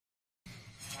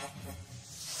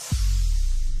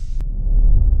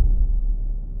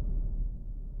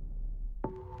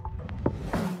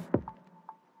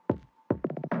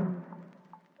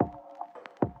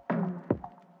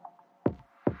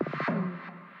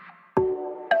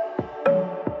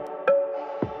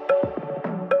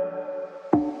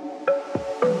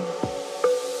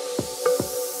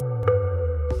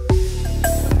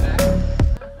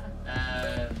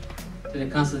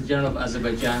Consul General of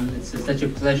Azerbaijan. It's such a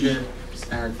pleasure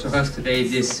to host today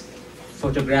this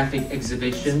photographic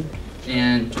exhibition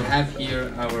and to have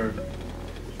here our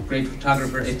great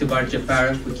photographer Etibar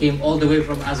Jafarov, who came all the way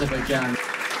from Azerbaijan.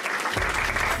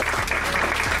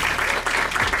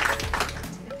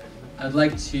 I'd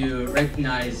like to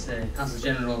recognize Consul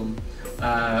General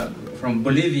from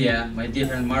Bolivia, my dear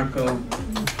friend Marco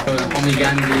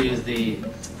Omigandi, is the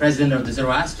president of the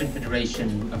Zoroastrian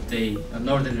Federation of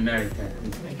Northern America.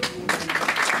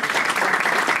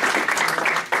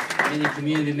 Many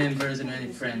community members and many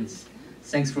friends.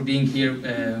 Thanks for being here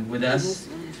with us.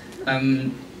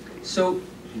 So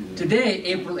today,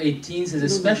 April 18th, is a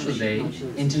special day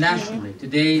internationally.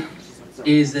 Today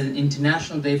is an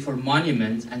International Day for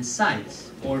Monuments and Sites,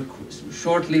 or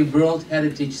shortly World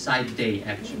Heritage Site Day,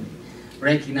 actually,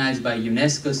 recognized by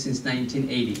UNESCO since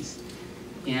 1980s.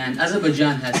 And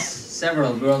Azerbaijan has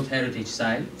several World Heritage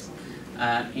Sites,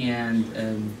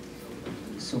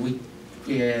 so we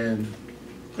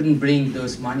couldn't bring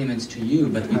those monuments to you,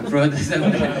 but we brought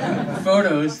some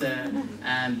photos,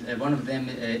 and one of them,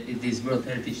 these World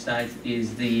Heritage Sites,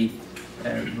 is the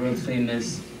world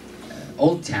famous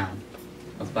Old Town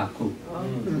of Baku.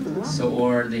 So,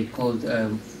 or they called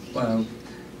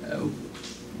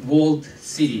walled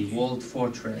city, walled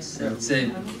fortress. So it's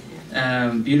a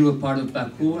beautiful part of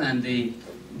Baku, and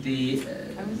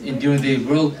during the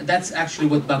world, that's actually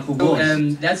what Baku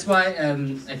was. That's why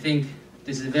I think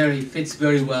this is fits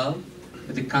very well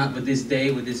with this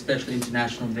day, with this special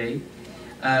international day.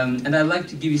 And I'd like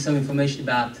to give you some information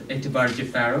about Etibar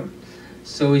Jafarov.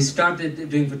 So he started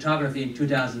doing photography in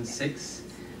 2006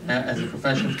 as a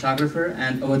professional photographer,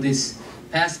 and over this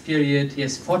past period he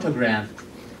has photographed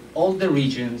all the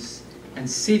regions and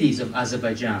cities of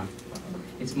Azerbaijan.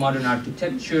 Its modern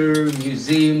architecture,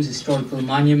 museums, historical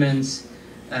monuments,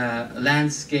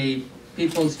 landscape,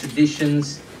 people's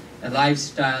traditions,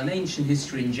 lifestyle, and ancient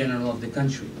history in general of the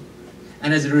country.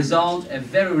 And as a result, a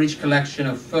very rich collection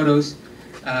of photos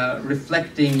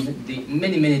reflecting the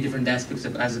many, many different aspects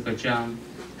of Azerbaijan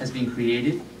has been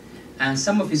created. And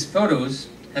some of his photos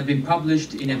have been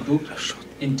published in a book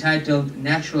entitled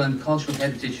Natural and Cultural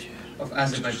Heritage of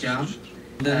Azerbaijan.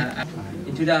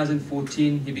 In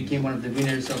 2014, he became one of the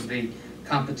winners of the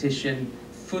competition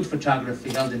Food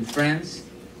Photography held in France.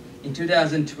 In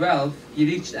 2012, he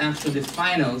reached actually the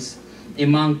finals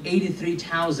among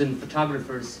 83,000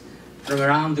 photographers from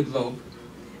around the globe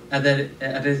at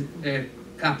a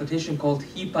competition called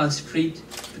HIPA Street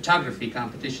Photography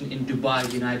Competition in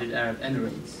Dubai, United Arab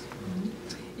Emirates.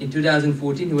 In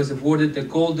 2014, he was awarded the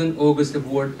Golden August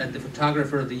Award at the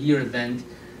Photographer of the Year event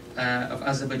of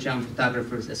Azerbaijan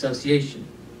Photographers Association.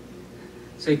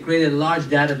 So he created a large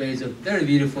database of very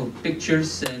beautiful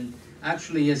pictures, and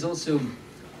actually he has also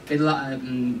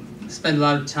spent a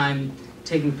lot of time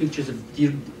taking pictures of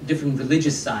different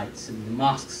religious sites and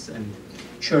mosques and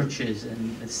churches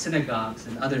and synagogues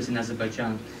and others in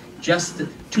Azerbaijan. Just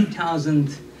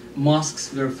 2,000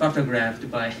 mosques were photographed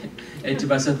by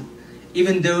Etibar. So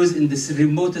even those in the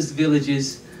remotest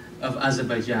villages of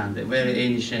Azerbaijan, the very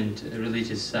ancient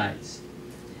religious sites.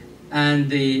 And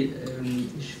the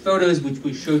photos which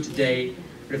we show today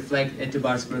reflect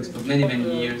Etibar's works for many,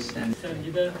 many years. And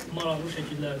sergide maraqlı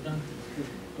şekillerden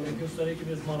göstererek ki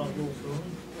biraz maraqlı olsun.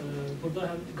 Burada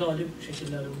hem galip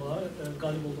şekillerim var,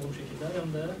 galip olduğum şekiller,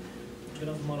 hem de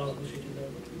biraz maraqlı şekiller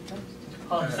var.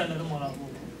 Hadiseleri maraqlı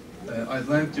oldu. I'd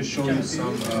like to show you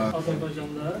some.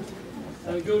 Azerbaycan'da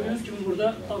gördüğünüz gibi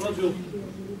burada ağac yok.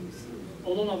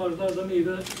 Olan ağaclarda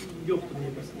meyve yoktu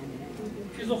meyvesi.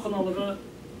 Biz o kanalığa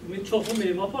çoxlu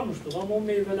meyve aparmışdıq, amma o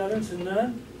meyvələrin içindən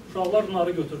uşaqlar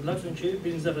narı götürdülər, çünki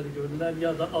birinci dəfədə gördülər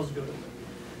ya da az görürdülər.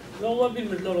 Və onlar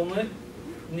bilmirdilər onu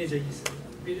necə yesinlər.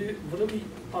 Biri vurub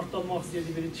partlamaq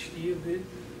istəyirdi, biri dişləyirdi.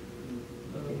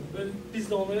 Biz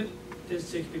də onu tez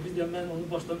çəkdik, mən onu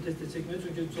başdan tez çəkməyə,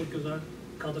 çünki çox gözəl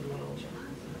kadrlar alacaq.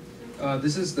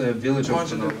 This is the village of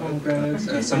the pomegranates,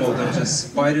 and some of them just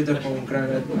spited the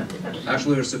pomegranate.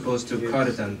 Actually, we're supposed to cut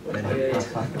it and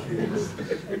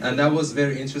and that was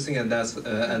very interesting. And that's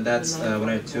when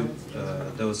I took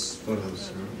those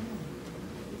photos.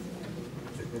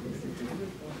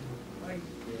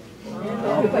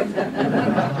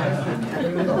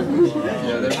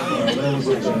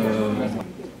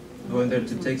 Going there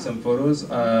to take some photos,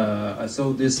 I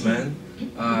saw this man.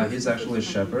 He's actually a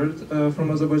shepherd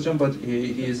from Azerbaijan, but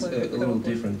he is a little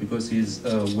different because he's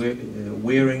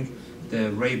wearing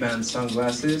the Ray-Ban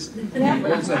sunglasses. He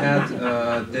also had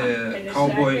the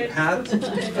cowboy hat,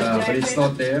 but it's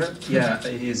not there. Yeah,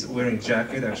 he's wearing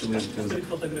jacket actually.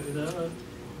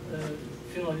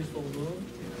 Finalist oldu.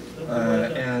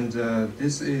 And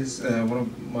this is one of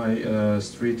my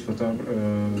street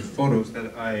photos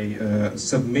that I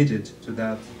submitted to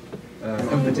that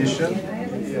competition.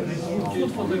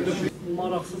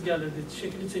 Maraksız gelirdi.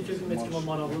 Şekli çekildim etkime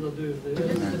maraqlı da döyürdü.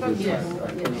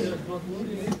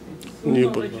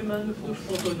 Buradaki mən bu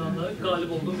fotoyla da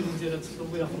qalib oldum. Birinci yerə çıxdım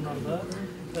bu yaxınlarda.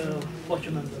 Bakı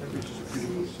mənzərə.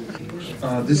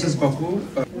 This is Baku.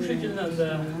 Bu şəkillə də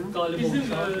qalib olmuşam. Bizim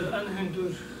ən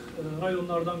hündür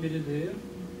rayonlardan biridir.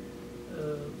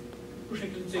 Bu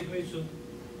şəkili çəkmək üçün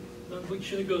mən bu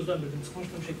kişini gözləmirdim.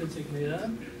 Çıxmışdım şəkil çəkməyə.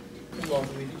 Bu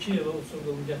lazım idi. 2 yerə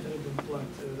oturdum, gətirirdim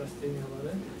plant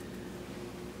rasteniyaları.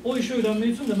 O işi öyrənmək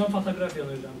üçün də mən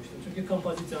fotoqrafiyanı öyrənmişdim. Çünki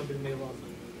kompozisiyanı bilmək lazım.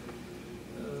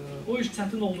 O iş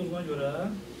çətin olduğuna görə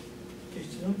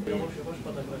keçdim yavaş-yavaş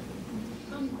fotoqrafiya.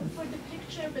 For the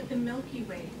picture with the Milky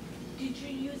Way, did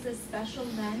you use a special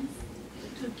lens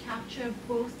to capture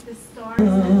both the stars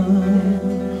and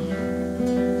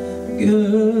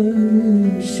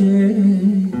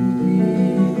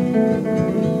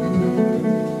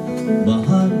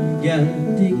bahar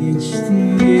geldi geçti.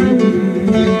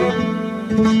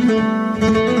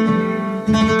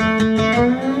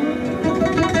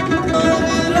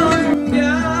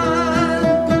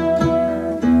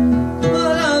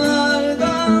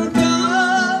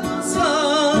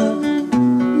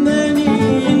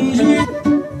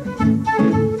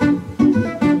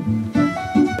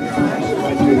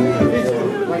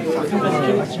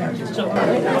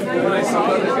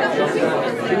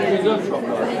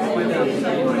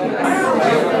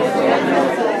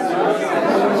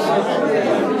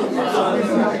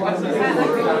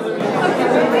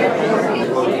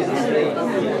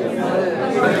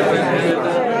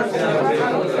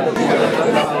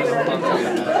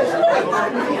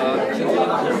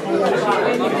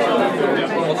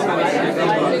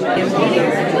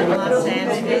 Los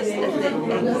Angeles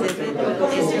exhibit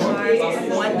Etibar's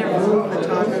wonderful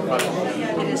photography.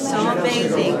 It is so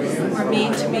amazing for me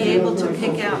to be able to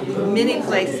pick out many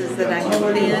places that I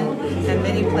have been and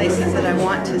many places that I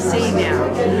want to see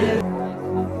now.